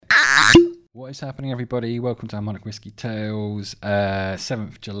What is happening, everybody? Welcome to Harmonic Whiskey Tales.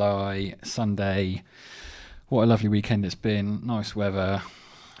 7th July, Sunday. What a lovely weekend it's been. Nice weather,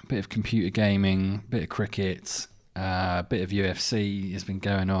 a bit of computer gaming, a bit of cricket, a bit of UFC has been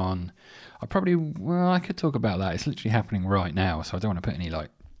going on. I could talk about that. It's literally happening right now, so I don't want to put any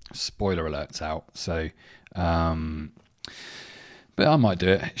spoiler alerts out. So, but I might do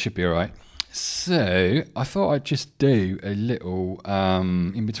it. It should be all right. So I thought I'd just do a little,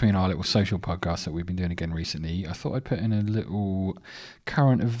 in between our little social podcast that we've been doing again recently, I thought I'd put in a little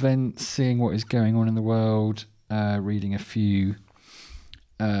current event, seeing what is going on in the world, reading a few,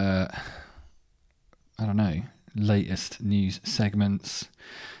 latest news segments.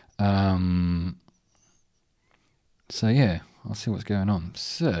 So yeah, I'll see what's going on.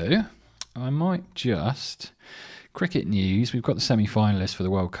 So I might just... Cricket news. We've got the semi-finalists for the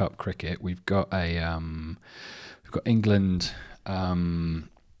World Cup cricket. We've got England,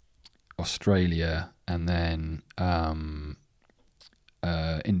 Australia, and then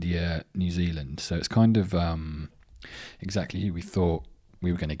India, New Zealand. So it's kind of exactly who we thought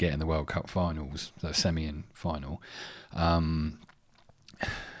we were going to get in the World Cup finals, the semi and final.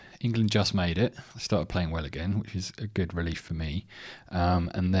 England just made it. They started playing well again, which is a good relief for me.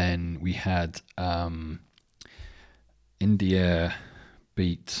 And then we had... India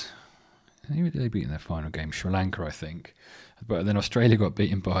beat... Who did they beat in their final game? Sri Lanka, I think. But then Australia got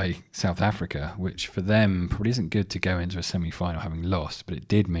beaten by South Africa, which for them probably isn't good to go into a semi-final having lost, but it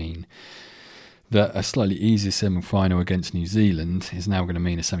did mean that a slightly easier semi-final against New Zealand is now going to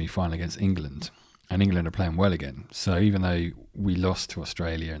mean a semi-final against England. And England are playing well again. So even though we lost to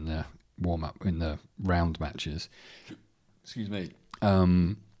Australia in the warm-up, in the round matches... Excuse me.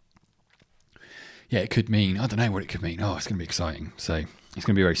 Yeah, it could mean, I don't know what it could mean. Oh, it's going to be exciting. So it's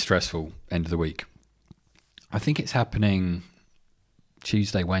going to be a very stressful end of the week. I think it's happening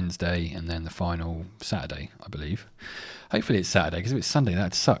Tuesday, Wednesday, and then the final Saturday, I believe. Hopefully it's Saturday, because if it's Sunday,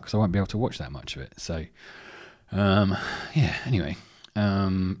 that'd suck, because I won't be able to watch that much of it. So, anyway,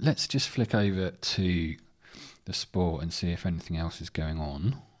 let's just flick over to the sport and see if anything else is going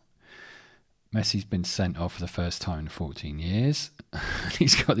on. Messi's been sent off for the first time in 14 years.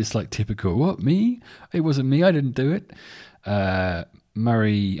 He's got this typical, what, me? It wasn't me, I didn't do it. Andy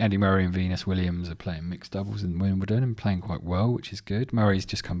Murray and Venus Williams are playing mixed doubles in Wimbledon and playing quite well, which is good. Murray's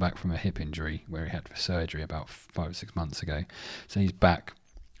just come back from a hip injury where he had surgery about 5 or 6 months ago. So he's back.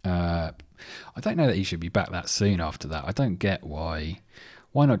 I don't know that he should be back that soon after that. I don't get why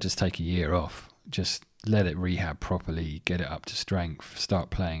not just take a year off? Just let it rehab properly, get it up to strength, start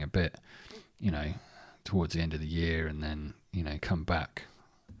playing a bit, towards the end of the year, and then, come back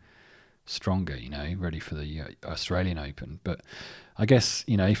stronger, ready for the Australian Open. But I guess,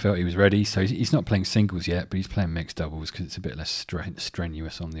 he felt he was ready. So he's not playing singles yet, but he's playing mixed doubles because it's a bit less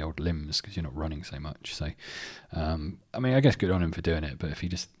strenuous on the old limbs because you're not running so much. So, I guess good on him for doing it. But if he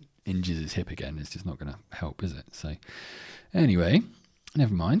just injures his hip again, it's just not going to help, is it? So anyway,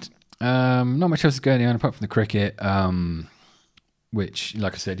 never mind. Not much else is going on apart from the cricket, which,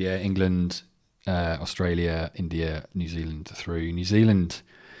 like I said, England... Australia, India, New Zealand through. New Zealand,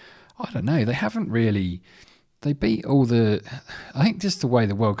 I don't know, they haven't really... They beat all the... I think just the way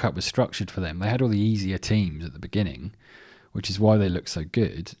the World Cup was structured for them, they had all the easier teams at the beginning, which is why they look so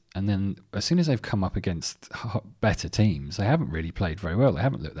good. And then as soon as they've come up against better teams, they haven't really played very well. They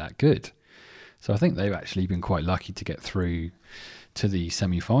haven't looked that good. So I think they've actually been quite lucky to get through to the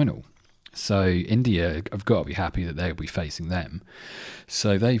semi-final. So India have got to be happy that they'll be facing them.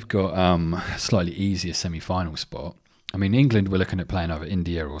 So they've got a slightly easier semi-final spot. I mean, England, we're looking at playing either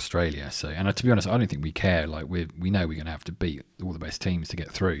India or Australia. So, and to be honest, I don't think we care. We know we're going to have to beat all the best teams to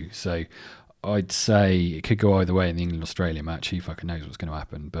get through. So I'd say it could go either way in the England-Australia match. Who fucking knows what's going to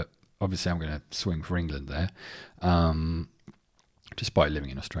happen? But obviously I'm going to swing for England there, despite living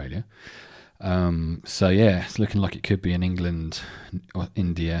in Australia. So yeah, it's looking like it could be an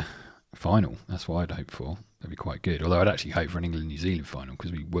England-India final. That's what I'd hope for. That'd be quite good. Although I'd actually hope for an England-New Zealand final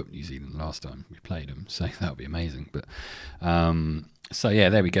because we whooped New Zealand last time we played them, so that would be amazing. But so yeah,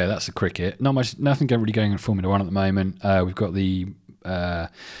 there we go. That's the cricket. Nothing really going on in Formula One at the moment. We've got the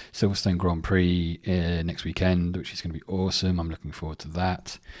Silverstone Grand Prix next weekend, which is going to be awesome. I'm looking forward to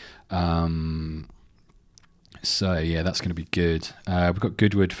that. So yeah, that's going to be good. We've got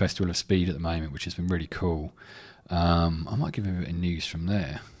Goodwood Festival of Speed at the moment, which has been really cool. I might give you a bit of news from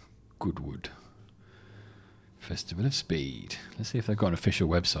there. Goodwood Festival of Speed. Let's see if they've got an official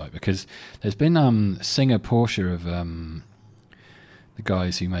website, because there's been Singer Porsche of the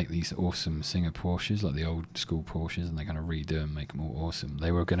guys who make these awesome Singer Porsches, like the old school Porsches, and they're going to redo them, make them all awesome.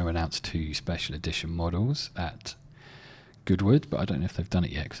 They were going to announce 2 special edition models at Goodwood, but I don't know if they've done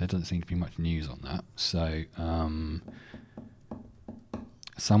it yet because there doesn't seem to be much news on that. So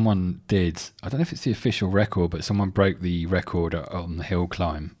someone did, I don't know if it's the official record, but someone broke the record on the hill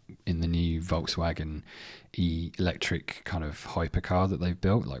climb in the new Volkswagen electric kind of hypercar that they've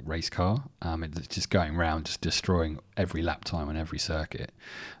built, like race car. It's just going around, just destroying every lap time on every circuit.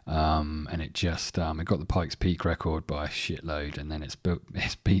 And it just it got the Pikes Peak record by a shitload, and then it's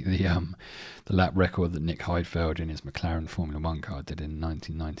beat the lap record that Nick Heidfeld in his McLaren Formula One car did in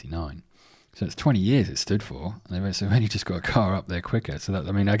 1999. So it's 20 years it stood for, and they've only just got a car up there quicker. So that,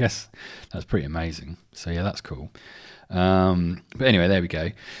 I mean, I guess that's pretty amazing. So yeah, that's cool. But anyway, there we go.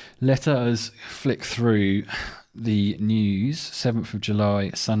 Let us flick through the news. 7th of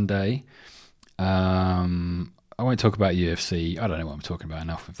July, Sunday. I won't talk about UFC. I don't know what I'm talking about,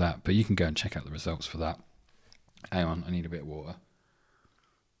 enough of that. But you can go and check out the results for that. Hang on, I need a bit of water.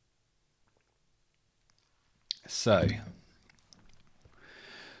 So,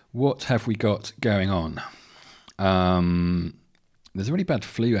 what have we got going on? There's a really bad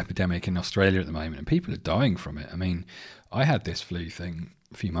flu epidemic in Australia at the moment, and people are dying from it. I mean, I had this flu thing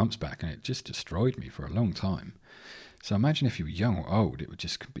a few months back, and it just destroyed me for a long time. So imagine if you were young or old, it would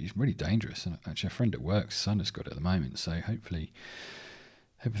just be really dangerous. And actually, a friend at work's son has got it at the moment, so hopefully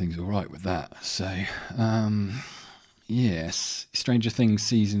everything's all right with that. So, yes, Stranger Things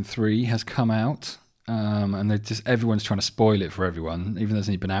Season 3 has come out, and everyone's trying to spoil it for everyone, even though it's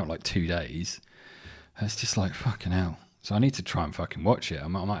only been out like 2 days. It's just like, fucking hell. So I need to try and fucking watch it. I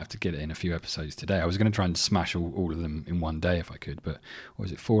might have to get it in a few episodes today. I was going to try and smash all of them in one day if I could, but what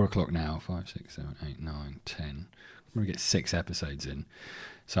is it, 4 o'clock now? 5, 6, 7, 8, 9, 10. I'm going to get 6 episodes in.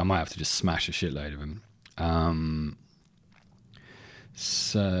 So I might have to just smash a shitload of them.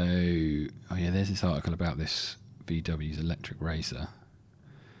 There's this article about this VW's electric racer.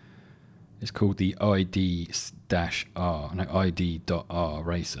 It's called the ID.R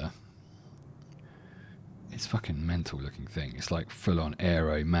racer. It's fucking mental looking thing. It's like full on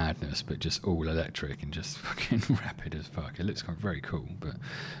aero madness, but just all electric and just fucking rapid as fuck. It looks very cool, but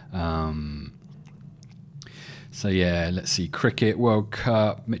so yeah, let's see. Cricket World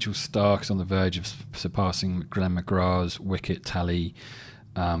Cup. Mitchell Stark's on the verge of surpassing Glenn McGrath's wicket tally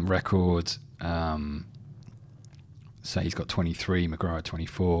record. So he's got 23, McGrath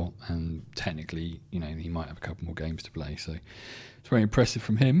 24, and technically, he might have a couple more games to play. So it's very impressive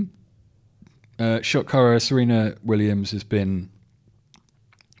from him. Shot caller Serena Williams has been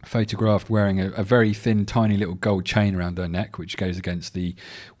photographed wearing a very thin, tiny little gold chain around her neck, which goes against the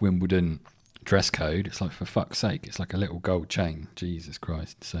Wimbledon dress code. It's like, for fuck's sake, it's like a little gold chain. Jesus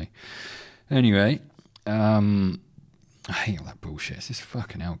Christ. So, anyway, I hate all that bullshit. It's just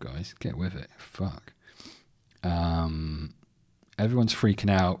fucking hell, guys. Get with it. Fuck. Everyone's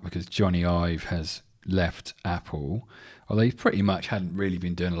freaking out because Johnny Ive has left Apple, although he pretty much hadn't really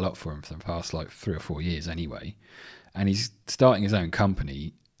been doing a lot for him for the past 3 or 4 years anyway, and he's starting his own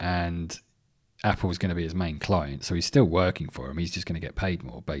company, and Apple's going to be his main client, so he's still working for him. He's just going to get paid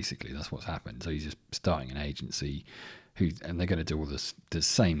more, basically. That's what's happened. So he's just starting an agency and they're going to do all the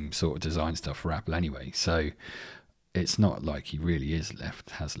same sort of design stuff for Apple anyway, so it's not like he really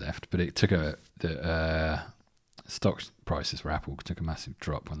has left, but it took the stock prices for Apple took a massive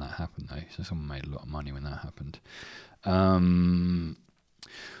drop when that happened, though. So someone made a lot of money when that happened.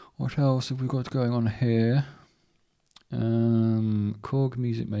 What else have we got going on here? Korg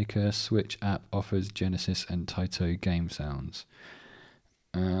Music Maker Switch app offers Genesis and Taito game sounds.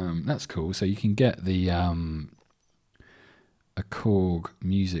 That's cool. So you can get the a Korg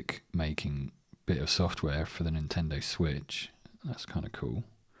music making bit of software for the Nintendo Switch. That's kind of cool.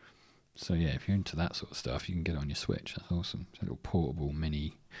 So yeah, if you're into that sort of stuff, you can get it on your Switch. That's awesome. It's a little portable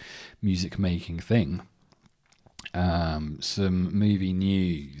mini music making thing. Some movie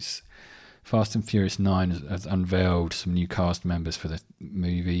news. Fast and Furious 9 has unveiled some new cast members for the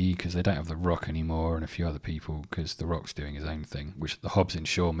movie because they don't have The Rock anymore and a few other people because The Rock's doing his own thing, which the Hobbs and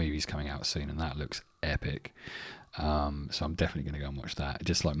Shaw movie's coming out soon and that looks epic. So I'm definitely going to go and watch that.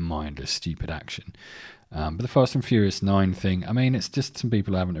 Just like mindless, stupid action. But the Fast and Furious 9 thing, I mean, it's just some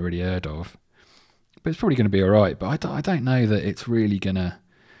people I haven't really heard of. But it's probably going to be all right. But I don't know that it's really going to...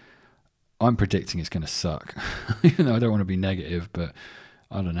 I'm predicting it's going to suck. Even though I don't want to be negative, but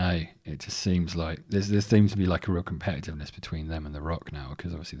I don't know. It just seems like... There seems to be like a real competitiveness between them and The Rock now,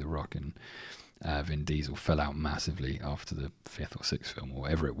 because obviously The Rock and Vin Diesel fell out massively after the 5th or 6th film, or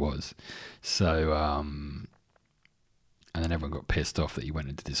whatever it was. So... And then everyone got pissed off that he went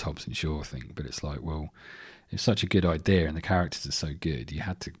into this Hobbs and Shaw thing. But it's like, well, it's such a good idea and the characters are so good, you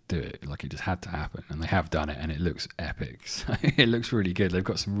had to do it. Like, it just had to happen. And they have done it, and it looks epic. So it looks really good. They've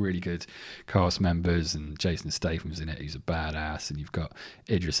got some really good cast members, and Jason Statham's in it, who's a badass. And you've got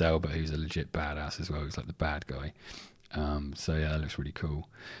Idris Elba, who's a legit badass as well. He's like the bad guy. So yeah, that looks really cool.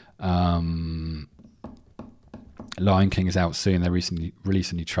 Lion King is out soon. They recently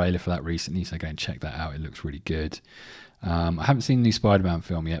released a new trailer for that recently, so go and check that out. It looks really good. I haven't seen the new Spider-Man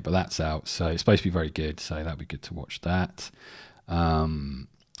film yet, but that's out, so it's supposed to be very good, so that'll be good to watch that.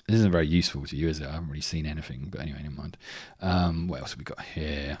 This isn't very useful to you, is it? I haven't really seen anything, but anyway, never mind. What else have we got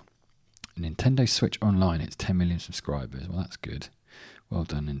here? Nintendo Switch Online, it's 10 million subscribers. Well, that's good. Well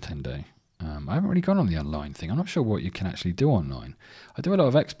done, Nintendo. I haven't really gone on the online thing. I'm not sure what you can actually do online. I do a lot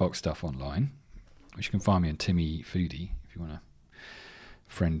of Xbox stuff online, which you can find me on Timmy Foodie if you want to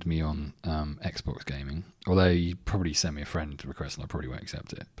friend me on Xbox gaming. Although you probably send me a friend request and I probably won't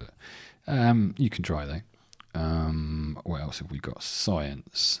accept it. But you can try though. What else have we got?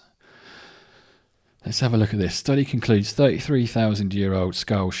 Science. Let's have a look at this. Study concludes 33,000-year-old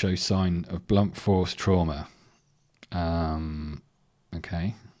skull shows sign of blunt force trauma.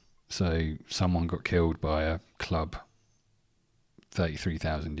 Okay. So someone got killed by a club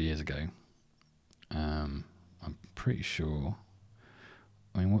 33,000 years ago. I'm pretty sure.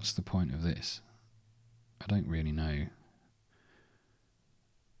 I mean, what's the point of this? I don't really know.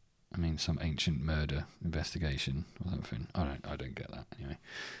 I mean, some ancient murder investigation or something. I don't get that anyway.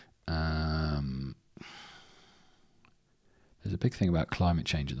 There's a big thing about climate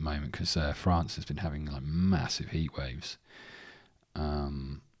change at the moment because France has been having like massive heat waves.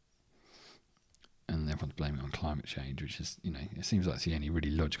 And everyone's blaming it on climate change, which is, it seems like it's the only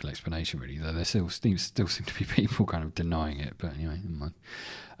really logical explanation, really. Though there still seem to be people kind of denying it, but anyway, never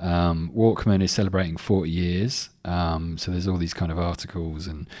mind. Walkman is celebrating 40 years, so there's all these kind of articles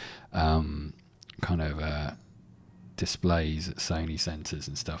and kind of displays at Sony centres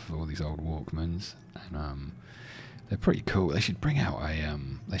and stuff of all these old Walkmans, and they're pretty cool. They should bring out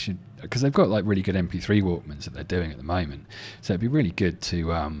because they've got like really good MP3 Walkmans that they're doing at the moment, so it'd be really good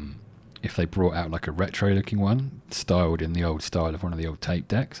to if they brought out like a retro-looking one, styled in the old style of one of the old tape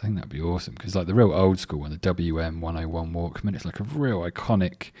decks. I think that'd be awesome, because like the real old school one, the WM101 Walkman, it's like a real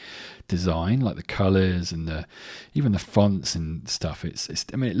iconic design, like the colours and even the fonts and stuff.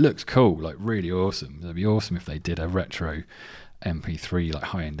 I mean, it looks cool, like really awesome. It'd be awesome if they did a retro MP3, like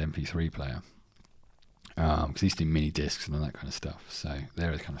high-end MP3 player. Because they used to do mini discs and all that kind of stuff. So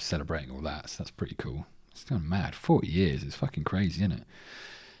they're kind of celebrating all that. So that's pretty cool. It's kind of mad. 40 years. It's fucking crazy, isn't it?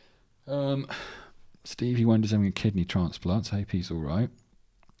 Stevie Wonder's having a kidney transplant, so I hope he's all right.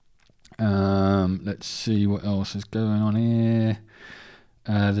 Let's see what else is going on here.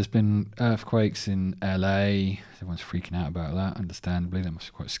 There's been earthquakes in LA. Everyone's freaking out about that, understandably. That must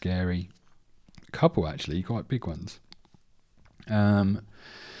be quite scary. A couple, actually, quite big ones.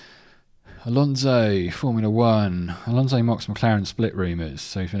 Alonso, Formula One. Alonso mocks McLaren split rumours,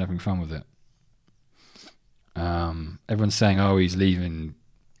 so he's been having fun with it. Everyone's saying, he's leaving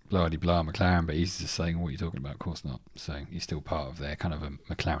blah-de-blah McLaren, but he's just saying, what are you talking about? Of course not. So he's still part of their kind of a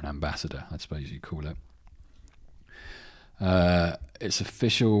McLaren ambassador, I suppose you'd call it. It's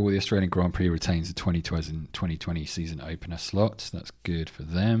official, the Australian Grand Prix retains the 2020 season opener slot. That's good for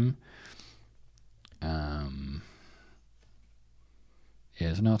them.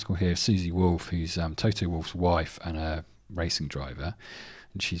 There's an article here of Susie Wolff, who's Toto Wolff's wife and a racing driver,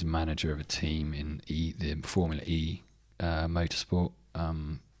 and she's a manager of a team in the Formula E motorsport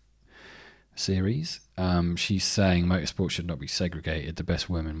series. She's saying motorsport should not be segregated. The best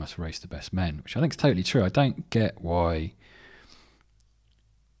women must race the best men, which I think is totally true. I don't get why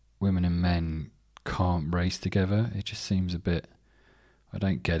women and men can't race together. It just seems a bit... I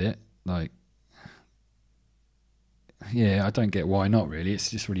don't get it. Like, yeah, I don't get why not, really.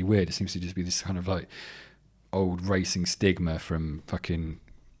 It's just really weird. It seems to just be this kind of like old racing stigma from fucking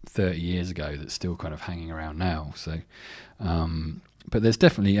 30 years ago that's still kind of hanging around now. So, but there's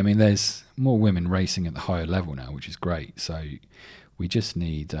definitely, there's more women racing at the higher level now, which is great. So we just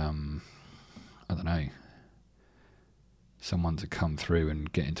need, I don't know, someone to come through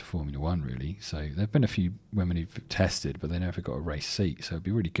and get into Formula One, really. So there have been a few women who've tested, but they never got a race seat. So it'd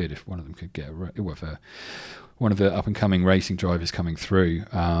be really good if one of them could get one of the up-and-coming racing drivers coming through,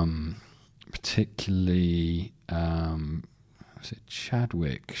 particularly, was it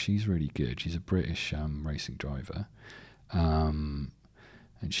Chadwick? She's really good. She's a British racing driver, and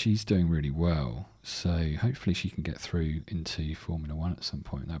she's doing really well. So hopefully she can get through into Formula One at some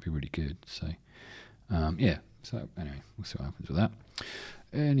point. That'd be really good. So, yeah. So anyway, we'll see what happens with that.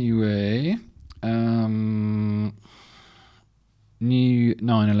 Anyway, New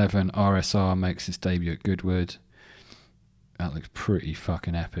 911 RSR makes its debut at Goodwood. That looks pretty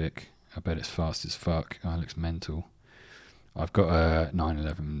fucking epic. I bet it's fast as fuck. Oh, it looks mental. I've got a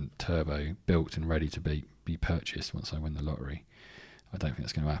 911 Turbo built and ready to be purchased once I win the lottery. I don't think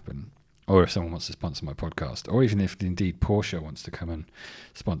that's going to happen. Or if someone wants to sponsor my podcast, or even if indeed Porsche wants to come and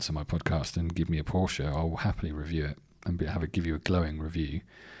sponsor my podcast and give me a Porsche, I'll happily review it and give you a glowing review.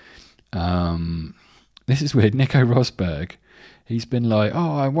 This is weird. Nico Rosberg, he's been like,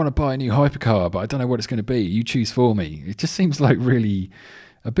 oh, I want to buy a new hypercar, but I don't know what it's going to be. You choose for me. It just seems like really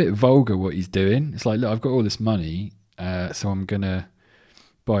a bit vulgar what he's doing. It's like, look, I've got all this money, so I'm going to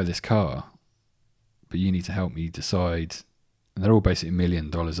buy this car, but you need to help me decide. And they're all basically $1 million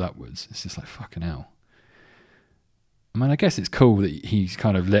upwards. It's just like, fucking hell. I mean, I guess it's cool that he's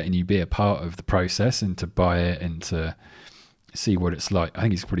kind of letting you be a part of the process and to buy it and to see what it's like. I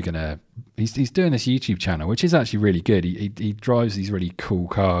think he's probably going to... He's doing this YouTube channel, which is actually really good. He drives these really cool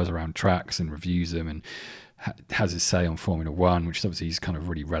cars around tracks and reviews them and has his say on Formula One, which is obviously he's kind of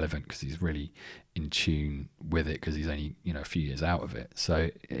really relevant because he's really in tune with it because he's only a few years out of it. So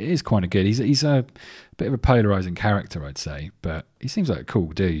it is kind of good. He's a bit of a polarizing character, I'd say, but he seems like a cool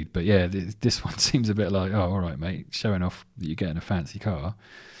dude. But yeah, this one seems a bit like, oh, all right, mate, showing off that you're getting a fancy car.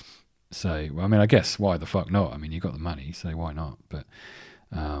 So, well, I mean, I guess why the fuck not? I mean, you got the money, so why not? But,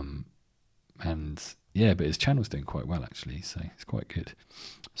 and yeah, but his channel's doing quite well actually, so it's quite good.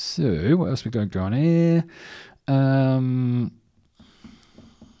 So, what else we got going on here?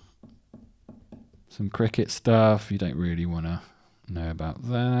 Some cricket stuff. You don't really want to know about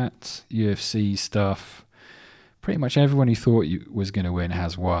that. UFC stuff. Pretty much everyone who thought was going to win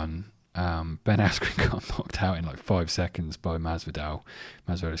has won. Ben Askren got knocked out in like 5 seconds by Masvidal.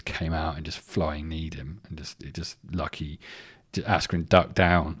 Masvidal just came out and just flying kneed him, and just lucky. Askren ducked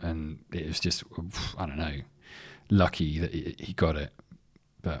down, and it was just, I don't know, lucky that he got it.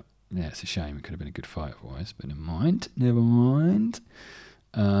 But yeah, it's a shame. It could have been a good fight otherwise. But never mind.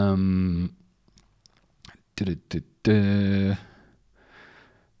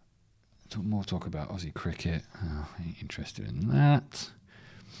 More talk about Aussie cricket. Oh, I ain't interested in that.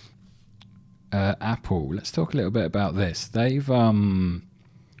 Apple. Let's talk a little bit about this. They've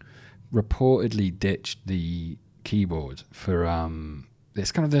reportedly ditched the keyboard for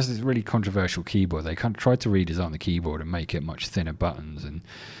there's this really controversial keyboard. They kind of tried to redesign the keyboard and make it much thinner buttons and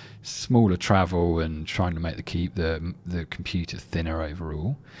smaller travel and trying to make the computer thinner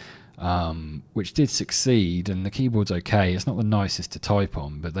overall. Which did succeed, and the keyboard's okay. It's not the nicest to type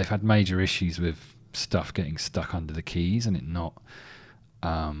on, but they've had major issues with stuff getting stuck under the keys and it not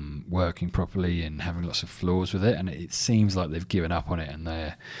working properly and having lots of flaws with it. And it seems like they've given up on it and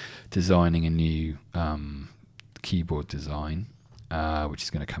they're designing a new keyboard design, which is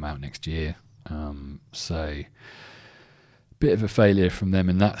going to come out next year. So bit of a failure from them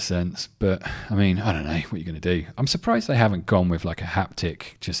in that sense, but I mean, I don't know what you're going to do. I'm surprised they haven't gone with like a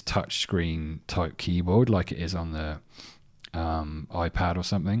haptic, just touch screen type keyboard like it is on the iPad or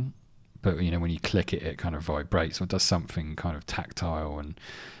something. But when you click it, it kind of vibrates or does something kind of tactile, and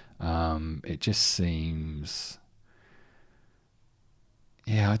it just seems,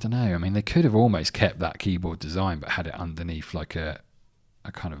 yeah, I don't know. I mean, they could have almost kept that keyboard design but had it underneath like a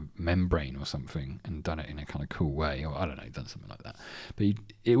kind of membrane or something and done it in a kind of cool way, or I don't know, done something like that. But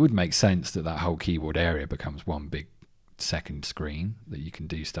it would make sense that whole keyboard area becomes one big second screen that you can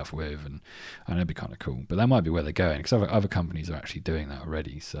do stuff with, and I know it'd be kind of cool. But that might be where they're going, because other companies are actually doing that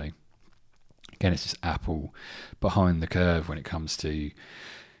already. So again, it's just Apple behind the curve when it comes to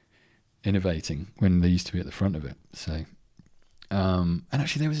innovating, when they used to be at the front of it. So and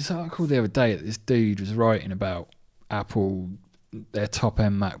actually there was this article the other day that this dude was writing about Apple, their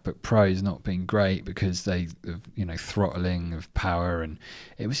top-end MacBook Pros not being great because they have, throttling of power, and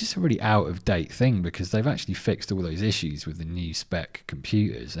it was just a really out-of-date thing because they've actually fixed all those issues with the new spec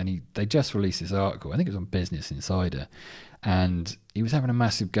computers. And they just released this article, I think it was on Business Insider, and he was having a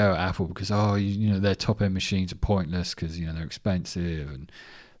massive go at Apple because, their top-end machines are pointless because, they're expensive and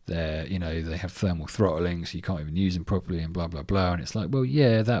they have thermal throttling, so you can't even use them properly and blah, blah, blah. And it's like, well,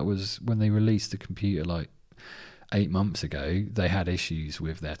 yeah, that was when they released the computer like 8 months ago. They had issues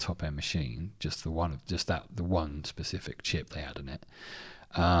with their top end machine, the one specific chip they had in it.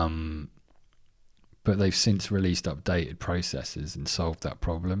 But they've since released updated processors and solved that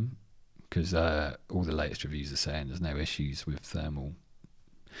problem, because all the latest reviews are saying there's no issues with thermal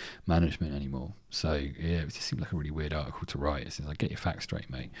management anymore. So yeah, it just seemed like a really weird article to write. It says, like, get your facts straight,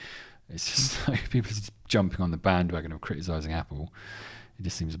 mate. It's just like people just jumping on the bandwagon of criticizing Apple. It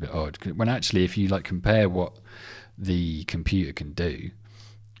just seems a bit odd, when actually if you compare what the computer can do,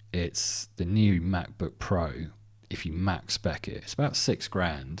 it's the new MacBook Pro if you max spec it, it's about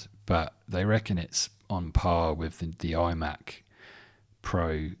 $6,000, but they reckon it's on par with the iMac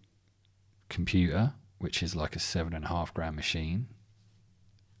Pro computer, which is like a $7,500 machine,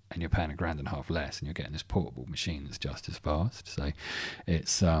 and you're paying $1,500 less, and you're getting this portable machine that's just as fast. So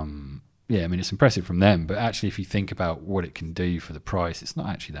it's yeah, I mean, it's impressive from them, but actually if you think about what it can do for the price, it's not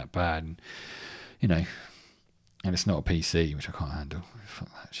actually that bad. And, you know, and it's not a PC, which I can't handle. Fuck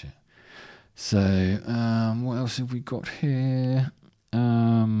that shit. So what else have we got here?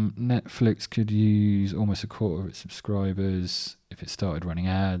 Netflix could use almost a quarter of its subscribers if it started running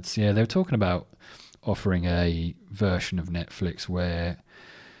ads. Yeah, they were talking about offering a version of Netflix where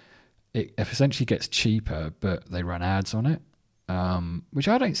it essentially gets cheaper, but they run ads on it, which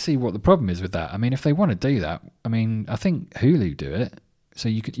I don't see what the problem is with that. I mean, if they want to do that, I mean, I think Hulu do it. So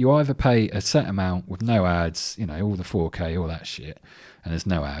you either pay a set amount with no ads, you know, all the 4K, all that shit, and there's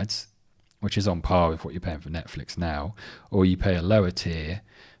no ads, which is on par with what you're paying for Netflix now, or you pay a lower tier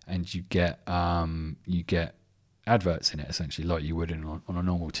and you get adverts in it, essentially, like you would on a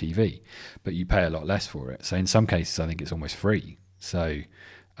normal TV, but you pay a lot less for it. So in some cases, I think it's almost free. So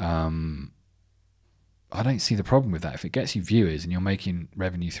I don't see the problem with that. If it gets you viewers and you're making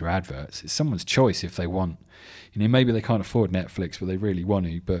revenue through adverts, it's someone's choice if they want. You know, maybe they can't afford Netflix, but they really want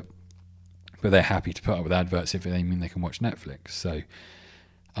to, but they're happy to put up with adverts if they mean they can watch Netflix. So,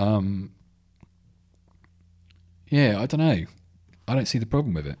 yeah, I don't know. I don't see the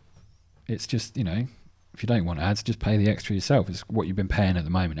problem with it. It's just, you know, if you don't want ads, just pay the extra yourself. It's what you've been paying at the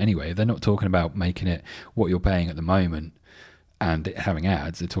moment anyway. They're not talking about making it what you're paying at the moment and it having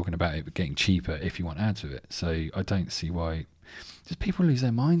ads. They're talking about it getting cheaper if you want ads with it. So I don't see why. Just people lose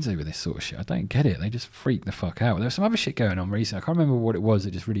their minds over this sort of shit. I don't get it. They just freak the fuck out. There was some other shit going on recently. I can't remember what it was.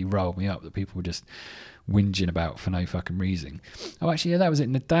 It just really riled me up that people were just whinging about for no fucking reason. Oh, actually, yeah, that was it.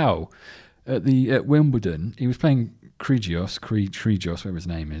 Nadal at Wimbledon. He was playing Kyrgios, whatever his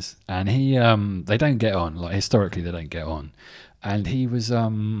name is, and he they don't get on. Like historically, they don't get on. And he was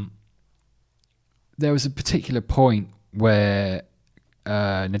there was a particular point where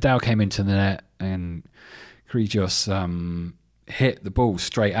Nadal came into the net and Kyrgios hit the ball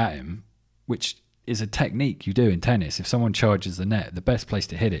straight at him, which is a technique you do in tennis. If someone charges the net, the best place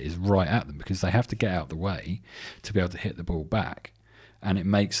to hit it is right at them because they have to get out of the way to be able to hit the ball back. And it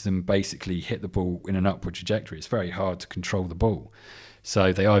makes them basically hit the ball in an upward trajectory. It's very hard to control the ball.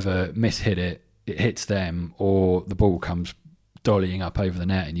 So they either mishit it, it hits them, or the ball comes dollying up over the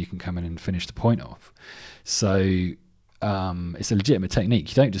net and you can come in and finish the point off. So it's a legitimate technique.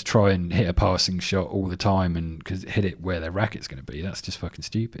 You don't just try and hit a passing shot all the time and because hit it where their racket's going to be. That's just fucking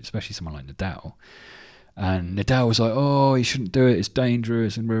stupid, especially someone like Nadal. And Nadal was like, oh, you shouldn't do it, it's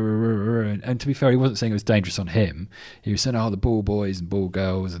dangerous. And to be fair, he wasn't saying it was dangerous on him. He was saying, oh, the ball boys and ball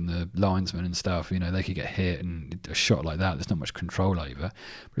girls and the linesmen and stuff, you know, they could get hit, and a shot like that, there's not much control over.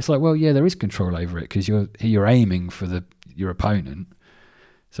 But it's like, well, yeah, there is control over it because you're aiming for your opponent.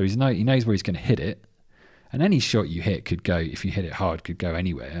 So he knows where he's going to hit it. And any shot you hit could go, if you hit it hard, could go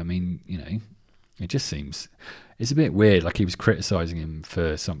anywhere. I mean, you know, it just seems... It's a bit weird, like he was criticising him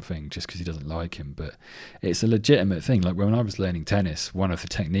for something just because he doesn't like him, but it's a legitimate thing. Like when I was learning tennis, one of the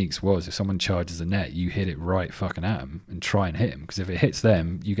techniques was if someone charges a net, you hit it right fucking at them and try and hit them, because if it hits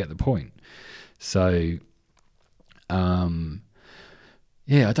them, you get the point. So,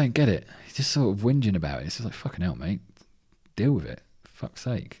 yeah, I don't get it. He's just sort of whinging about it. It's just like, fucking hell, mate. Deal with it. For fuck's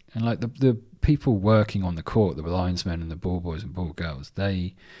sake. And like the people working on the court, the linesmen and the ball boys and ball girls,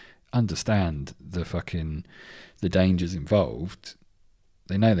 they understand the dangers involved.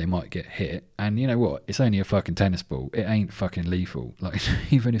 They know they might get hit, and you know what, it's only a fucking tennis ball. It ain't fucking lethal. Like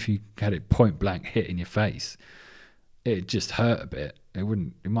even if you had it point blank hit in your face, it'd just hurt a bit. I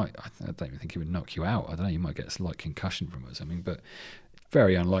don't even think it would knock you out. I don't know, you might get a slight concussion from it or something, but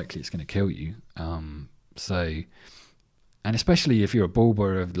very unlikely it's going to kill you. So, and especially if you're a ball boy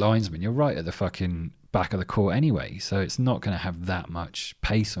or a linesman, you're right at the fucking back of the court anyway, so it's not going to have that much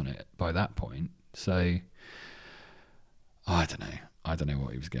pace on it by that point. So I don't know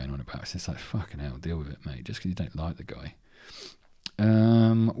what he was going on about. It's just like, fucking hell, deal with it, mate, just because you don't like the guy.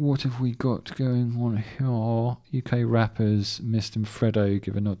 What have we got going on here? UK rappers Mist and Fredo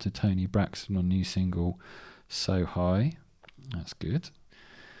give a nod to Tony Braxton on new single So High. That's good.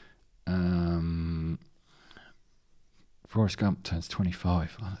 Forrest Gump turns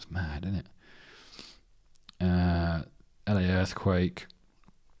 25. Oh, that's mad, isn't it? LA earthquake.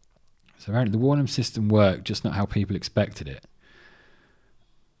 So apparently the Warnham system worked, just not how people expected it.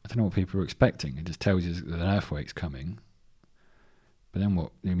 I don't know what people were expecting. It just tells you that an earthquake's coming. But then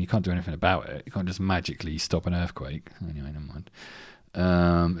what? I mean, you can't do anything about it. You can't just magically stop an earthquake. Anyway, never mind.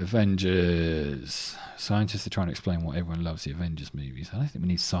 Avengers. Scientists are trying to explain why everyone loves the Avengers movies. I don't think we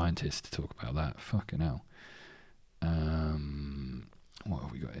need scientists to talk about that. Fucking hell. What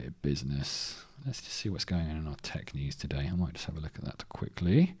have we got here? Business. Let's just see what's going on in our tech news today. I might just have a look at that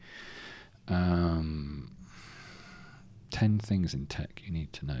quickly. 10 things in tech you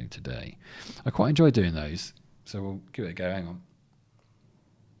need to know today. I quite enjoy doing those, so we'll give it a go. Hang on.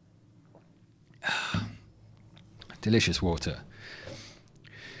 Delicious water.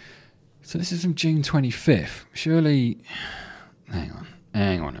 So this is from June 25th. Surely, hang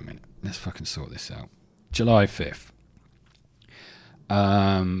on a minute. Let's fucking sort this out. July 5th.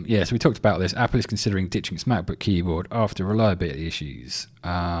 So we talked about this. Apple is considering ditching its MacBook keyboard after reliability issues.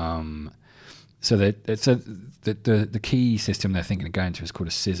 So the key system they're thinking of going to is called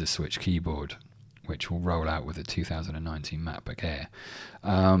a scissor switch keyboard, which will roll out with the 2019 MacBook Air.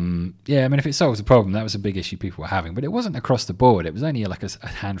 If it solves the problem, that was a big issue people were having, but it wasn't across the board. It was only like a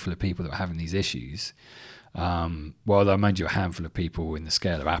handful of people that were having these issues. Though, mind you, a handful of people in the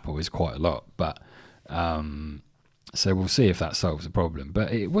scale of Apple is quite a lot, but so we'll see if that solves the problem.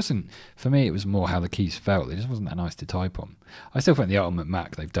 But it wasn't, for me, it was more how the keys felt. It just wasn't that nice to type on. I still think the ultimate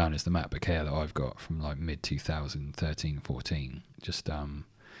Mac they've done is the MacBook Air that I've got from like mid 2013-14. Just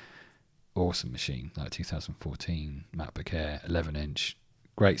awesome machine, like 2014 MacBook Air, 11-inch,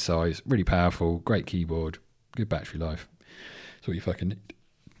 great size, really powerful, great keyboard, good battery life. That's what you fucking need.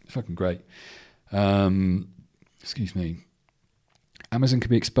 Fucking great. Excuse me. Amazon could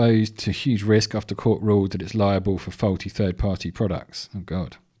be exposed to huge risk after court ruled that it's liable for faulty third-party products. Oh,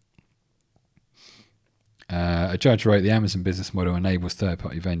 God. A judge wrote the Amazon business model enables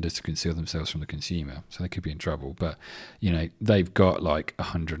third-party vendors to conceal themselves from the consumer, so they could be in trouble. But, they've got like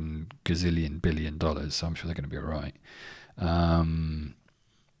 $100 gazillion billion, so I'm sure they're going to be all right.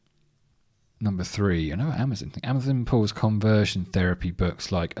 Number 3, another Amazon thing. Amazon pulls conversion therapy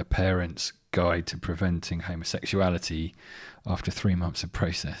books like A Parent's Guide to Preventing Homosexuality after 3 months of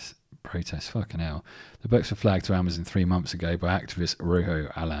protest. Fucking hell. The books were flagged to Amazon 3 months ago by activist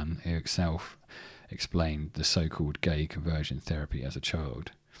Ruho Alan, who himself explained the so-called gay conversion therapy as a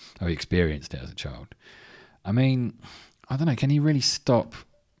child. He experienced it as a child. I mean, I don't know, can you really stop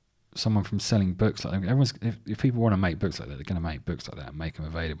someone from selling books like that? If people want to make books like that, they're going to make books like that and make them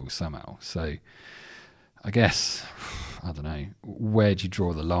available somehow. So I guess, I don't know, where do you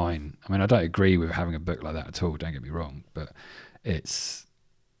draw the line? I mean, I don't agree with having a book like that at all, don't get me wrong, but it's,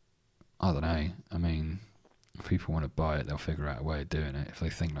 I don't know. I mean, if people want to buy it, they'll figure out a way of doing it. If they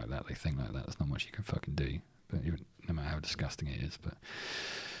think like that, they think like that. There's not much you can fucking do, but even, no matter how disgusting it is. But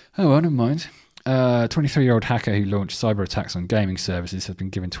oh well, never mind. 23-year-old hacker who launched cyber attacks on gaming services has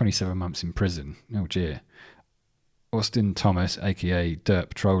been given 27 months in prison. Oh dear. Austin Thomas, aka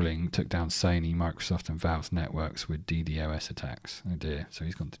Derp Trolling, took down Sony, Microsoft and Valve's networks with DDoS attacks. Oh dear, so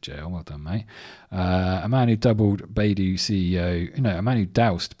he's gone to jail. Well done, mate. A man who doused Baidu CEO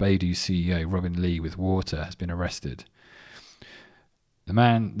Robin Lee with water has been arrested. The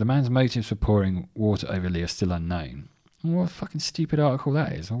man's motives for pouring water over Lee are still unknown. What a fucking stupid article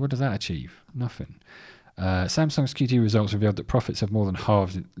that is. What does that achieve? Nothing. Samsung's Q2 results revealed that profits have more than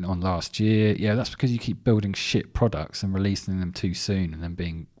halved on last year. Yeah, that's because you keep building shit products and releasing them too soon and then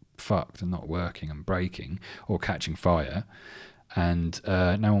being fucked and not working and breaking or catching fire. And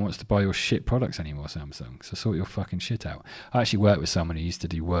no one wants to buy your shit products anymore, Samsung. So sort your fucking shit out. I actually worked with someone who used to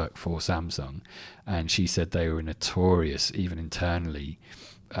do work for Samsung, and she said they were notorious, even internally.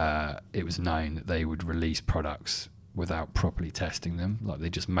 It was known that they would release products without properly testing them. Like, they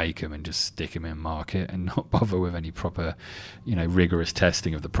just make them and just stick them in market and not bother with any proper, rigorous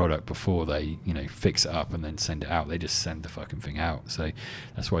testing of the product before they, fix it up and then send it out. They just send the fucking thing out. So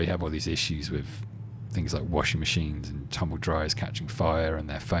that's why you have all these issues with things like washing machines and tumble dryers catching fire and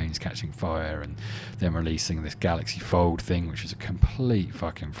their phones catching fire, and them releasing this Galaxy Fold thing, which was a complete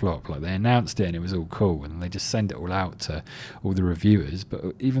fucking flop. Like, they announced it and it was all cool, and they just send it all out to all the reviewers,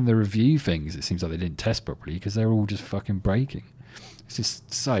 but even the review things, it seems like they didn't test properly because they're all just fucking breaking. It's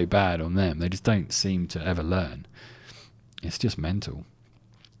just so bad on them. They just don't seem to ever learn. It's just mental.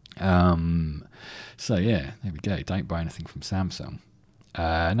 So yeah, there we go. Don't buy anything from Samsung.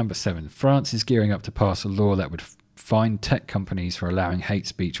 Number 7, France is gearing up to pass a law that would fine tech companies for allowing hate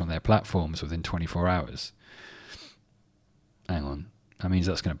speech on their platforms within 24 hours. Hang on. That means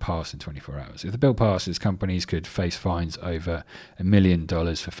that's going to pass in 24 hours. If the bill passes, companies could face fines over $1 million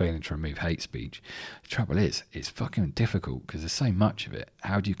for failing to remove hate speech. The trouble is, it's fucking difficult because there's so much of it.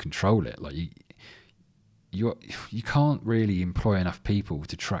 How do you control it? Like, you can't really employ enough people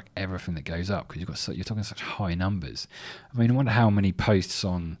to track everything that goes up because you're talking such high numbers. I mean, I wonder how many posts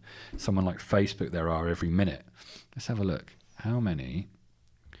on someone like Facebook there are every minute. Let's have a look. how many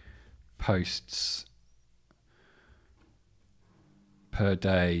posts per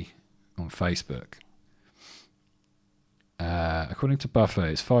day on Facebook. According to Buffer,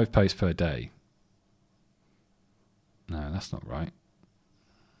 it's 5 posts per day. No, that's not right.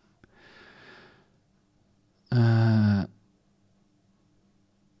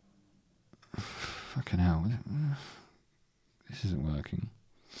 Fucking hell. This isn't working.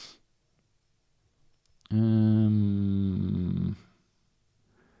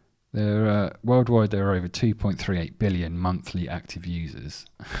 Worldwide, there are over 2.38 billion monthly active users.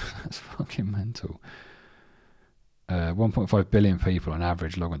 That's fucking mental. 1.5 billion people on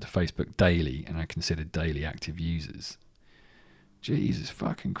average log onto Facebook daily and are considered daily active users. Jesus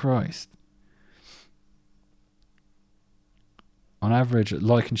fucking Christ. On average,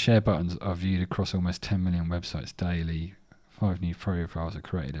 like and share buttons are viewed across almost 10 million websites daily. 5 new profiles are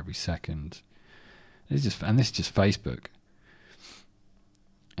created every second. This is just Facebook.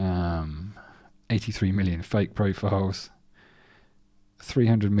 83 million fake profiles.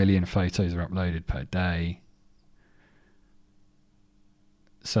 300 million photos are uploaded per day.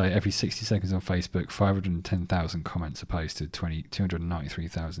 So every 60 seconds on Facebook, 510,000 comments are posted,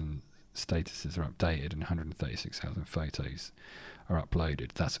 293,000 statuses are updated, and 136,000 photos are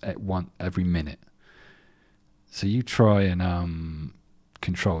uploaded. That's every minute. So you try and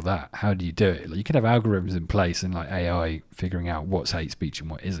control that. How do you do it? Like, you could have algorithms in place and like AI figuring out what's hate speech and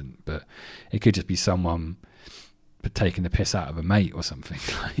what isn't, but it could just be someone taking the piss out of a mate or something.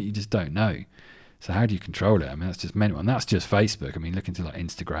 You just don't know. So how do you control it? I mean, that's just mental. And that's just Facebook. I mean, look into like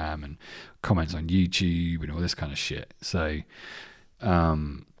Instagram and comments on YouTube and all this kind of shit. So it's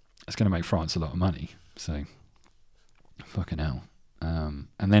going to make France a lot of money. So fucking hell. And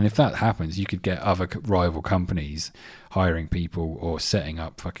then if that happens, you could get other rival companies hiring people or setting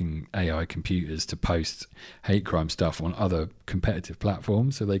up fucking AI computers to post hate crime stuff on other competitive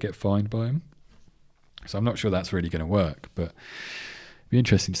platforms so they get fined by them. So I'm not sure that's really going to work, but it'd be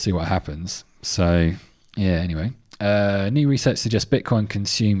interesting to see what happens. So, yeah, anyway. New research suggests Bitcoin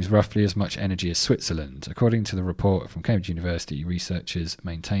consumes roughly as much energy as Switzerland. According to the report from Cambridge University, researchers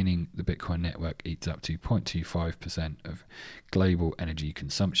maintaining the Bitcoin network eats up to 0.25% of global energy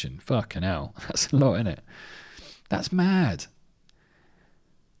consumption. Fucking hell. That's a lot, isn't it? That's mad.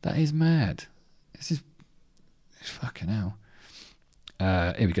 That is mad. It's fucking hell.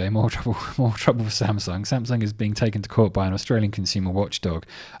 Here we go. More trouble for Samsung. Samsung is being taken to court by an Australian consumer watchdog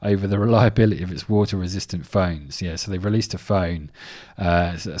over the reliability of its water-resistant phones. Yeah, so they've released a phone.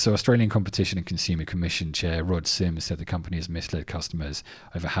 So Australian Competition and Consumer Commission Chair Rod Sims said the company has misled customers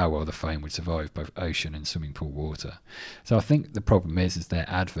over how well the phone would survive both ocean and swimming pool water. So I think the problem is their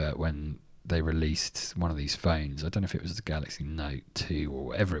advert when they released one of these phones. I don't know if it was the Galaxy Note 2 or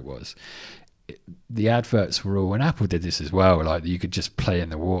whatever it was. The adverts were all, and Apple did this as well, like you could just play in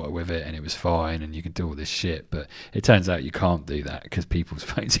the water with it and it was fine and you could do all this shit, but it turns out you can't do that because people's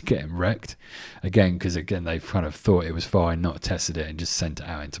phones are getting wrecked because they've kind of thought it was fine, not tested it and just sent it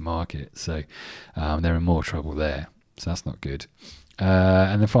out into market. So they're in more trouble there, so that's not good.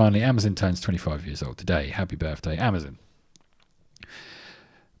 And then finally, Amazon turns 25 years old today. Happy birthday, Amazon.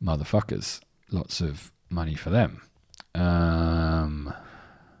 Motherfuckers. Lots of money for them.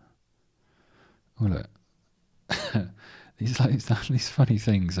 Look. These funny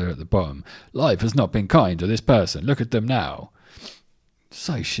things are at the bottom. Life has not been kind to this person. Look at them now.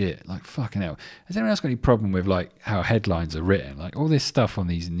 So shit. Like, fucking hell. Has anyone else got any problem with like how headlines are written? Like all this stuff on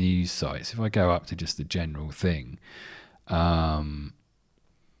these news sites, if I go up to just the general thing,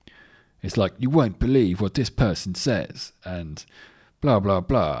 it's like, you won't believe what this person says and blah, blah,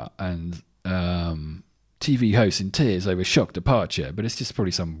 blah. And TV host in tears over shock departure, but it's just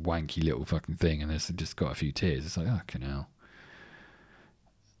probably some wanky little fucking thing and it's just got a few tears. It's like, oh, fucking hell.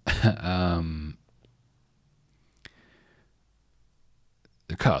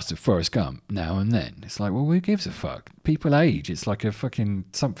 The cast of Forrest Gump now and then. It's like, well, who gives a fuck? People age. It's like a fucking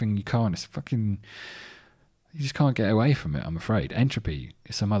something you can't, it's fucking, you just can't get away from it, I'm afraid. Entropy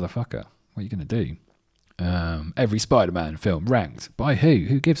is a motherfucker. What are you going to do? Every Spider-Man film ranked by who?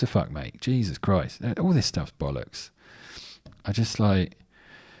 Who gives a fuck, mate? Jesus Christ. All this stuff's bollocks. I just like,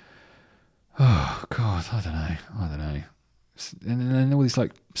 oh, God, I don't know. And then all these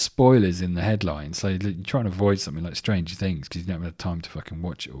like spoilers in the headlines. So you try and avoid something like Stranger Things because you don't have time to fucking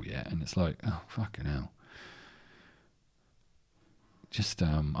watch it all yet. And it's like, oh, fucking hell. Just,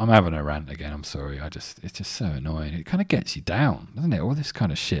 I'm having a rant again. I'm sorry. It's just so annoying. It kind of gets you down, doesn't it? All this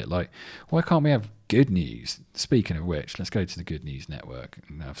kind of shit. Like, why can't we have good news? Speaking of which, let's go to the Good News Network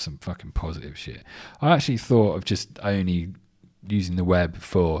and have some fucking positive shit. I actually thought of just only using the web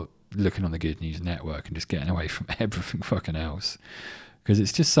for looking on the Good News Network and just getting away from everything fucking else, because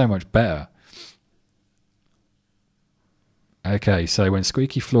it's just so much better. Okay, so when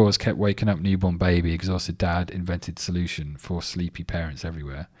squeaky floors kept waking up newborn baby, exhausted dad invented solution for sleepy parents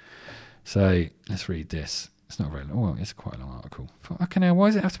everywhere. So let's read this. It's not very long. Oh, it's quite a long article. Fucking hell, why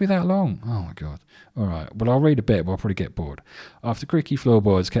does it have to be that long? Oh my god. All right, well, I'll read a bit, but I'll probably get bored. After creaky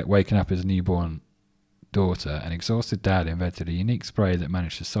floorboards kept waking up his newborn daughter, an exhausted dad invented a unique spray that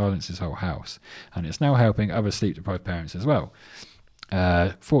managed to silence his whole house, and it's now helping other sleep-deprived parents as well.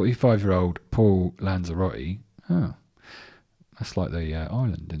 45-year-old Paul Lanzarotti. Oh, that's like the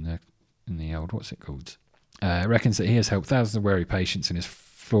island in the old, what's it called? Reckons that he has helped thousands of weary patients in his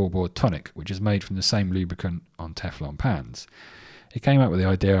floorboard tonic, which is made from the same lubricant on Teflon pans. He came up with the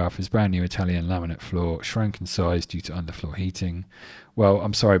idea after his brand new Italian laminate floor shrank in size due to underfloor heating. Well,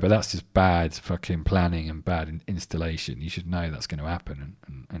 I'm sorry, but that's just bad fucking planning and bad installation. You should know that's going to happen.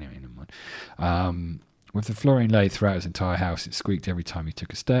 And anyway, never mind. With the flooring laid throughout his entire house, it squeaked every time he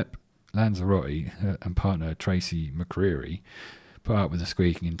took a step. Lanzarotti and partner Tracy McCreary put up with the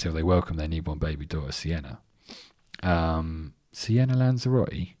squeaking until they welcomed their newborn baby daughter, Sienna. Sienna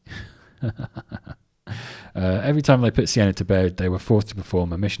Lanzarotti. Every time they put Sienna to bed, they were forced to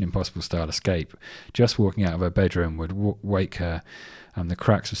perform a Mission Impossible style escape. Just walking out of her bedroom would wake her, and the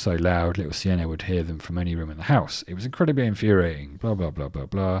cracks were so loud little Sienna would hear them from any room in the house. It was incredibly infuriating. Blah blah blah blah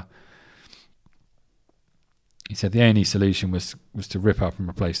blah. He said the only solution was to rip up and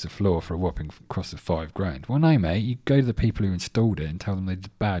replace the floor for a whopping cost of $5,000. Well, no, mate. You go to the people who installed it and tell them they did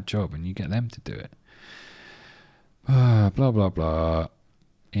a bad job, and you get them to do it. Blah, blah, blah.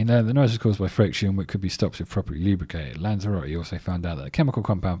 The noise was caused by friction, which could be stopped if properly lubricated. Lanzarotti also found out that a chemical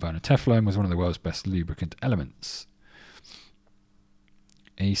compound found in Teflon was one of the world's best lubricant elements.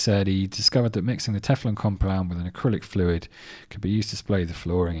 He said he discovered that mixing the Teflon compound with an acrylic fluid could be used to spray the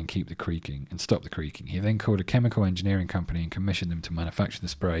flooring and keep the creaking and stop the creaking. He then called a chemical engineering company and commissioned them to manufacture the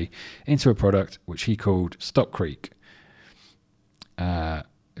spray into a product which he called Stop Creak.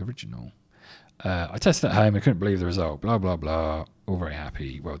 Original. I tested it at home. I couldn't believe the result. Blah, blah, blah. All very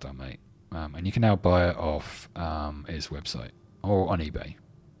happy. Well done, mate. And you can now buy it off his website or on eBay.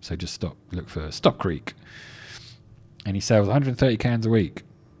 So just look for Stop Creak. And he sells 130 cans a week.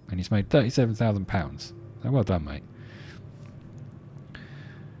 And he's made £37,000. So well done, mate.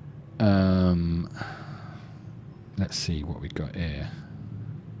 Let's see what we've got here.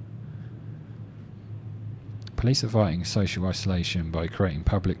 Police are fighting social isolation by creating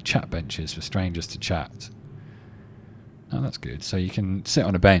public chat benches for strangers to chat. Oh, that's good. So you can sit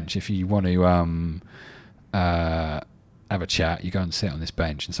on a bench if you want to have a chat. You go and sit on this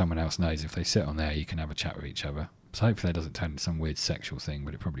bench, and someone else knows if they sit on there, you can have a chat with each other. So hopefully that doesn't turn into some weird sexual thing,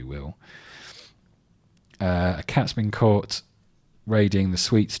 but it probably will. A cat's been caught raiding the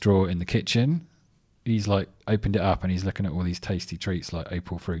sweet straw in the kitchen. He's like opened it up and he's looking at all these tasty treats like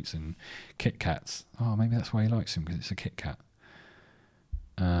April fruits and Kit Kats. Oh, maybe that's why he likes them, because it's a Kit Kat.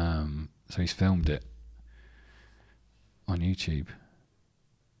 So he's filmed it on YouTube.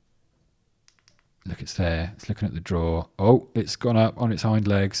 Look, it's there. It's looking at the drawer. Oh, it's gone up on its hind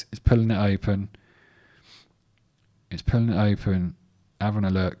legs. It's pulling it open. It's pulling it open, having a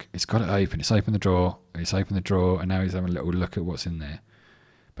look. It's got it open. It's opened the drawer. It's opened the drawer, and now he's having a little look at what's in there.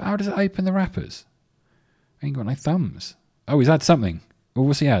 But how does it open the wrappers? He ain't got no thumbs. Oh, he's had something. Oh,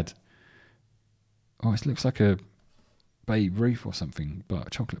 what's he had? Oh, it looks like a Babe Ruth or something, but a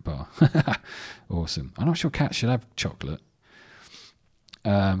chocolate bar. Awesome. I'm not sure cats should have chocolate.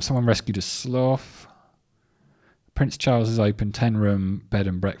 Someone rescued a sloth. Prince Charles has opened 10-room bed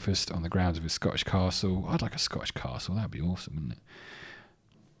and breakfast on the grounds of his Scottish castle. I'd like a Scottish castle. That'd be awesome, wouldn't it?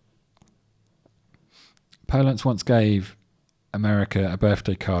 Poland once gave America a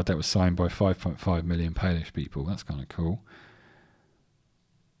birthday card that was signed by 5.5 million Polish people. That's kind of cool.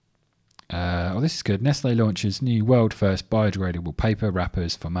 This is good. Nestle launches new world-first biodegradable paper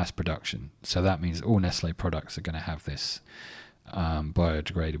wrappers for mass production. So that means all Nestle products are going to have this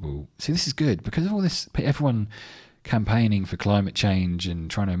biodegradable. See, this is good because of all this, everyone campaigning for climate change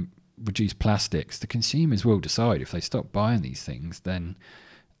and trying to reduce plastics. The consumers will decide if they stop buying these things, then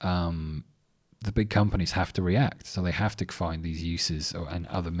the big companies have to react. So they have to find these uses and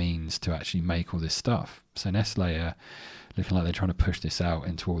other means to actually make all this stuff. So Nestle are looking like they're trying to push this out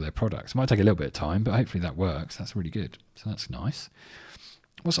into all their products. It might take a little bit of time, but hopefully that works. That's really good. So that's nice.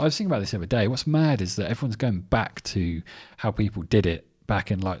 I was thinking about this the other day. What's mad is that everyone's going back to how people did it back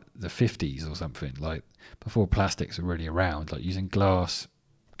in like the 50s or something, like before plastics were really around, like using glass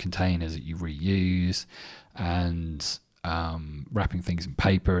containers that you reuse and wrapping things in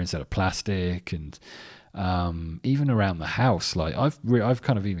paper instead of plastic, and even around the house, like I've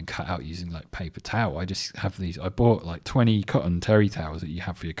kind of even cut out using like paper towel. I just have these. I bought like 20 cotton terry towels that you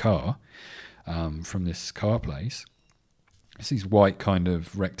have for your car from this car place. It's these white kind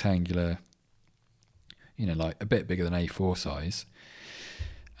of rectangular, like a bit bigger than A4 size,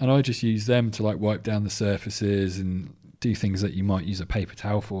 and I just use them to like wipe down the surfaces and do things that you might use a paper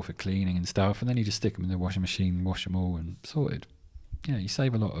towel for cleaning and stuff, and then you just stick them in the washing machine, wash them all, and sorted. You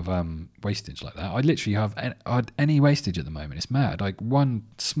save a lot of wastage like that. I literally have any wastage at the moment. It's mad. Like one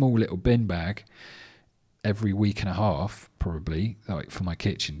small little bin bag every week and a half, probably, like for my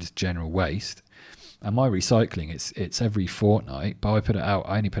kitchen, just general waste. And my recycling, it's every fortnight, but I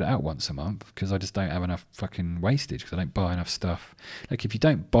only put it out once a month because I just don't have enough fucking wastage because I don't buy enough stuff. Like if you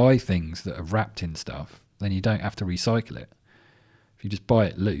don't buy things that are wrapped in stuff, then you don't have to recycle it. If you just buy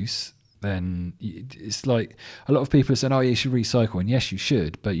it loose, then it's like a lot of people are saying, oh, you should recycle. And yes, you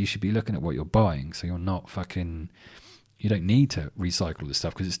should, but you should be looking at what you're buying. So you're not you don't need to recycle the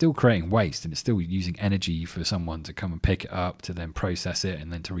stuff because it's still creating waste and it's still using energy for someone to come and pick it up, to then process it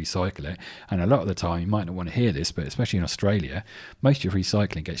and then to recycle it. And a lot of the time, you might not want to hear this, but especially in Australia, most of your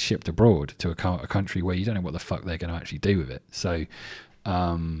recycling gets shipped abroad to a country where you don't know what the fuck they're going to actually do with it. So,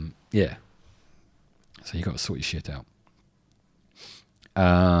 yeah. So you've got to sort your shit out.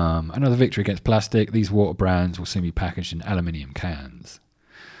 Another victory against plastic. These water brands will soon be packaged in aluminium cans.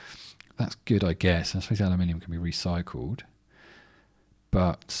 That's good, I guess. I suppose aluminium can be recycled.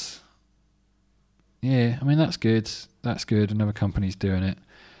 But, yeah, I mean, that's good. That's good. Another company's doing it.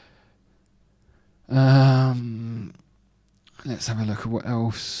 Let's have a look at what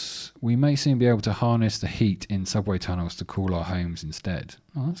else. We may soon be able to harness the heat in subway tunnels to cool our homes instead.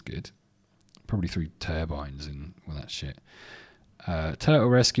 Oh, that's good. Probably through turbines and all that shit. Turtle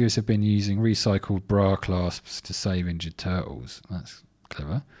rescuers have been using recycled bra clasps to save injured turtles. That's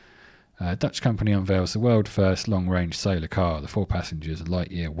clever. Dutch company unveils the world first long-range solar car, the 4 passengers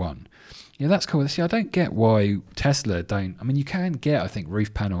Lightyear 1. Yeah, that's cool. See, I don't get why Tesla don't... I mean, you can get, I think,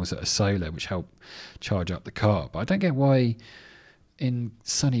 roof panels that are solar, which help charge up the car. But I don't get why in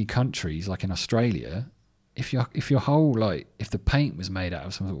sunny countries, like in Australia, if your whole, like, if the paint was made out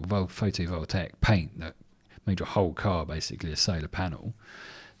of some sort of photovoltaic paint that made your whole car basically a solar panel,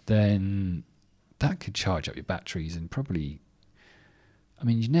 then that could charge up your batteries and probably... I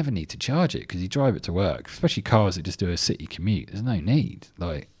mean, you never need to charge it because you drive it to work, especially cars that just do a city commute. There's no need.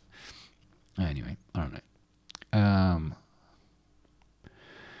 Like, anyway, I don't know.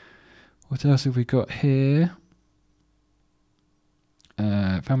 What else have we got here?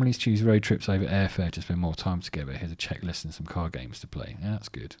 Families choose road trips over airfare to spend more time together. Here's a checklist and some car games to play. Yeah, that's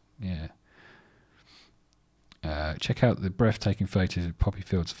good. Yeah. Check out the breathtaking photos of poppy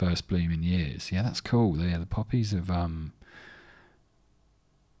fields' first bloom in years. Yeah, that's cool. Yeah, the poppies have...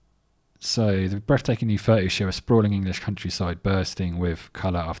 So the breathtaking new photos show a sprawling English countryside bursting with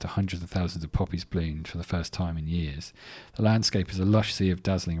colour after hundreds of thousands of poppies bloomed for the first time in years. The landscape is a lush sea of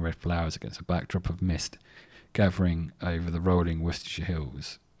dazzling red flowers against a backdrop of mist gathering over the rolling Worcestershire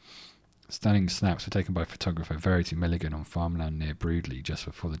hills. Stunning snaps were taken by photographer Verity Milligan on farmland near Broodley just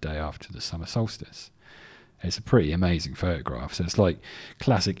before the day after the summer solstice. It's a pretty amazing photograph. So it's like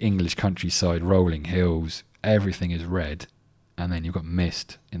classic English countryside, rolling hills, everything is red. And then you've got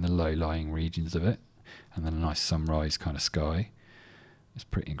mist in the low-lying regions of it, and then a nice sunrise kind of sky. It's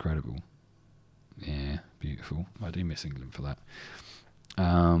pretty incredible. Yeah, beautiful. I do miss England for that.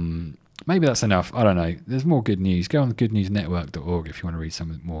 Maybe that's enough. I don't know. There's more good news. Go on the goodnewsnetwork.org if you want to read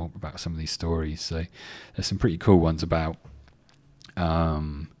some more about some of these stories. So there's some pretty cool ones about.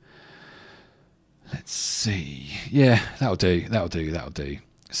 Let's see. Yeah, that'll do.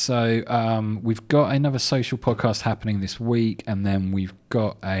 So we've got another social podcast happening this week, and then we've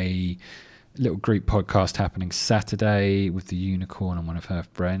got a little group podcast happening Saturday with the Unicorn and one of her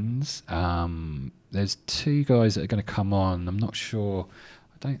friends. There's 2 guys that are going to come on. I'm not sure.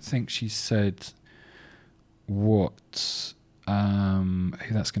 I don't think she said what who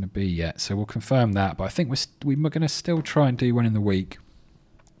that's going to be yet. So we'll confirm that. But I think we're going to still try and do one in the week.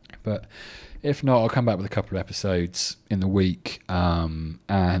 But if not, I'll come back with a couple of episodes in the week.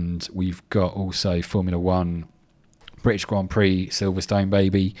 And we've got also Formula One, British Grand Prix, Silverstone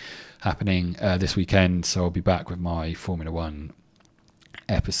baby, happening this weekend. So I'll be back with my Formula One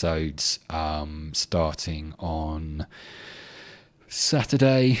episodes starting on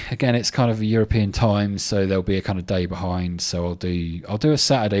Saturday. Again, it's kind of a European time, so there'll be a kind of day behind. So I'll do a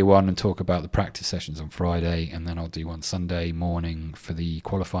Saturday one and talk about the practice sessions on Friday, and then I'll do one Sunday morning for the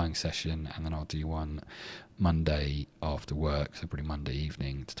qualifying session, and then I'll do one Monday after work, so probably Monday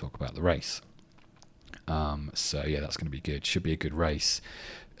evening, to talk about the race. So yeah, that's going to be good. Should be a good race.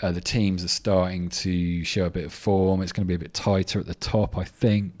 The teams are starting to show a bit of form. It's going to be a bit tighter at the top, I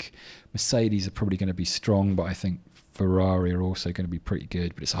think. Mercedes are probably going to be strong, but I think Ferrari are also going to be pretty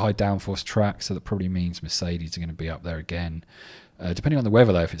good. But it's a high downforce track, so that probably means Mercedes are going to be up there again. Depending on the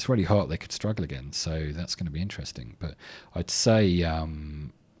weather, though, if it's really hot, they could struggle again. So that's going to be interesting. But I'd say I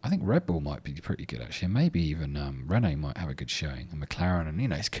think Red Bull might be pretty good, actually. And maybe even Renault might have a good showing. And McLaren,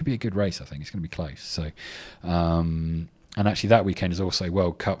 and it could be a good race, I think. It's going to be close. So... and actually that weekend is also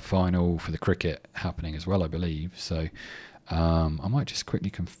World Cup final for the cricket happening as well, I believe. So I might just quickly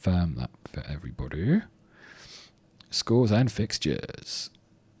confirm that for everybody. Scores and fixtures.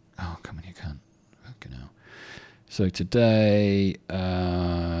 Oh, come on, you can. Okay, now. So today,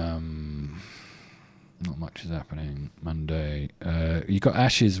 not much is happening. Monday. You've got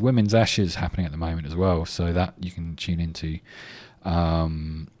Ashes, women's Ashes happening at the moment as well. So that you can tune into.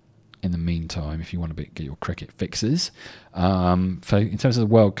 In the meantime, if you want to get your cricket fixes. So in terms of the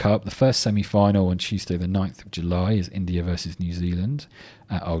World Cup, the first semi-final on Tuesday the 9th of July is India versus New Zealand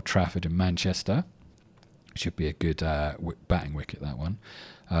at Old Trafford in Manchester. Should be a good batting wicket, that one.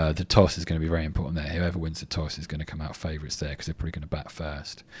 The toss is going to be very important there. Whoever wins the toss is going to come out favourites there because they're probably going to bat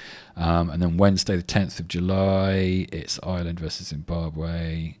first. And then Wednesday the 10th of July, it's Ireland versus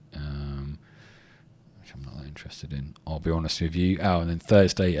Zimbabwe. I'm not that interested in, I'll be honest with you. And then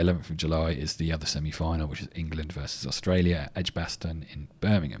Thursday, 11th of July, is the other semi-final, which is England versus Australia at Edgbaston in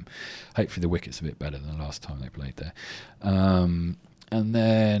Birmingham. Hopefully the wicket's a bit better than the last time they played there. And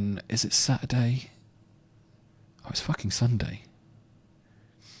then, is it Saturday? Oh, it's fucking Sunday.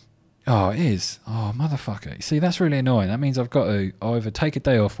 Oh, it is. Oh, motherfucker. See, that's really annoying. That means I've got to either take a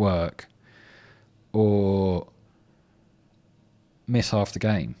day off work or miss half the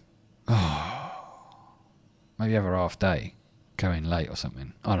game. Oh. Maybe have a half day, go in late or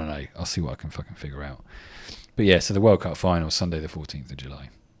something. I don't know. I'll see what I can fucking figure out. But yeah, so the World Cup final is Sunday the 14th of July.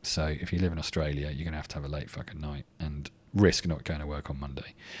 So if you live in Australia, you're going to have a late fucking night and risk not going to work on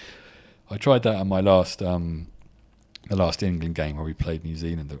Monday. I tried that on my the last England game where we played New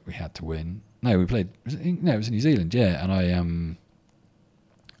Zealand that we had to win. No, it was in New Zealand, yeah. And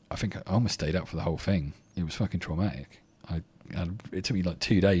I think I almost stayed up for the whole thing. It was fucking traumatic. It took me like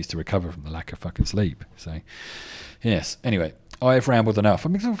 2 days to recover from the lack of fucking sleep. So, yes. Anyway, I've rambled enough.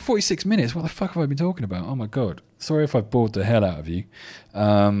 I've been talking for 46 minutes. What the fuck have I been talking about? Oh my God. Sorry if I've bored the hell out of you.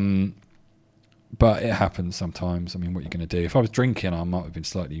 But it happens sometimes. I mean, what are you going to do? If I was drinking, I might have been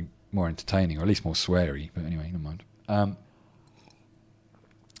slightly more entertaining, or at least more sweary. But anyway, never mind.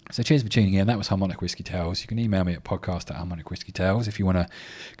 So cheers for tuning in. That was Harmonic Whiskey Tales. You can email me at podcast@harmonicwhiskeytales if you want to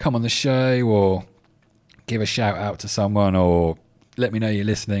come on the show or give a shout out to someone or let me know you're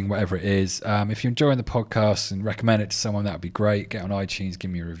listening, whatever it is. If you're enjoying the podcast and recommend it to someone, that would be great. Get on iTunes,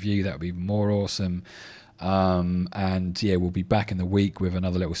 give me a review. That would be even more awesome. And yeah, we'll be back in the week with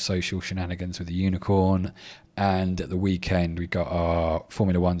another little social shenanigans with the unicorn. And at the weekend, we got our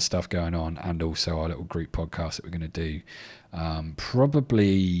Formula One stuff going on and also our little group podcast that we're going to do.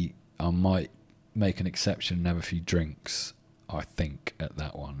 Probably I might make an exception and have a few drinks, I think, at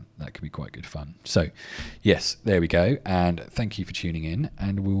that one. That could be quite good fun. So, yes, there we go. And thank you for tuning in.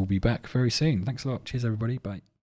 And we will be back very soon. Thanks a lot. Cheers, everybody. Bye.